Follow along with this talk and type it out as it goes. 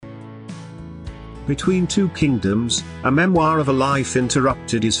Between Two Kingdoms, a memoir of a life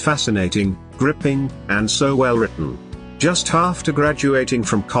interrupted is fascinating, gripping, and so well written. Just after graduating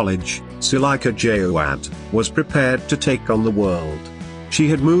from college, Suleika Jaouad was prepared to take on the world. She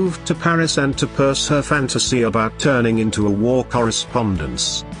had moved to Paris and to pursue her fantasy about turning into a war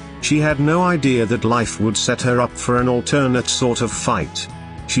correspondent. She had no idea that life would set her up for an alternate sort of fight.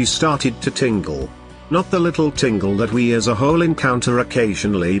 She started to tingle. Not the little tingle that we as a whole encounter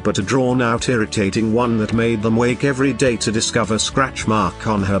occasionally, but a drawn-out irritating one that made them wake every day to discover scratch mark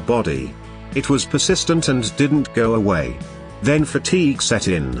on her body. It was persistent and didn't go away. Then fatigue set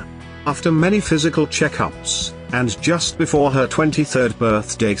in. After many physical checkups, and just before her 23rd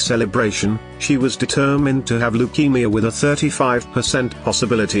birthday celebration, she was determined to have leukemia with a 35%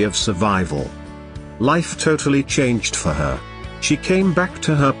 possibility of survival. Life totally changed for her. She came back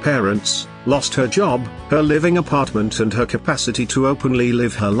to her parents, lost her job, her living apartment and her capacity to openly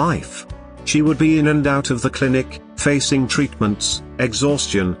live her life. She would be in and out of the clinic, facing treatments,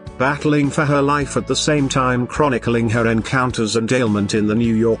 exhaustion, battling for her life at the same time chronicling her encounters and ailment in the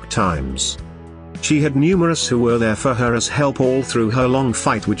New York Times. She had numerous who were there for her as help all through her long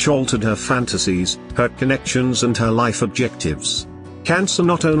fight, which altered her fantasies, her connections and her life objectives. Cancer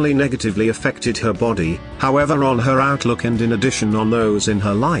not only negatively affected her body, however, on her outlook and in addition on those in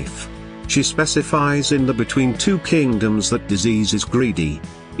her life. She specifies in the Between Two Kingdoms that disease is greedy.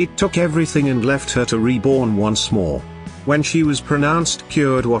 It took everything and left her to reborn once more. When she was pronounced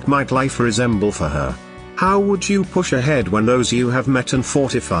cured, what might life resemble for her? How would you push ahead when those you have met and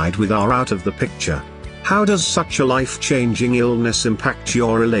fortified with are out of the picture? How does such a life-changing illness impact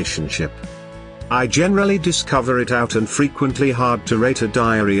your relationship? I generally discover it out and frequently hard to rate a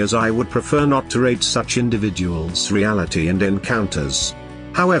diary, as I would prefer not to rate such individuals' reality and encounters.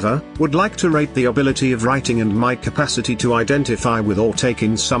 However, would like to rate the ability of writing and my capacity to identify with or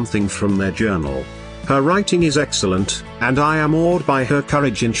taking something from their journal. Her writing is excellent, and I am awed by her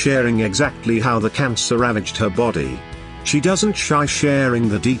courage in sharing exactly how the cancer ravaged her body. She doesn't shy sharing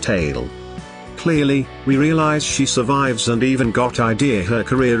the detail. Clearly, we realize she survives and even got idea her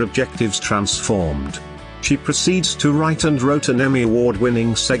career objectives transformed. She proceeds to write and wrote an Emmy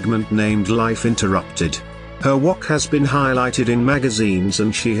Award-winning segment named Life Interrupted. Her work has been highlighted in magazines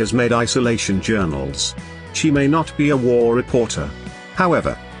and she has made isolation journals. She may not be a war reporter.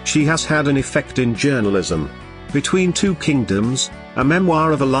 However, she has had an effect in journalism. Between Two Kingdoms, a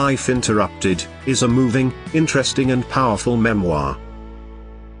memoir of a life interrupted, is a moving, interesting and powerful memoir.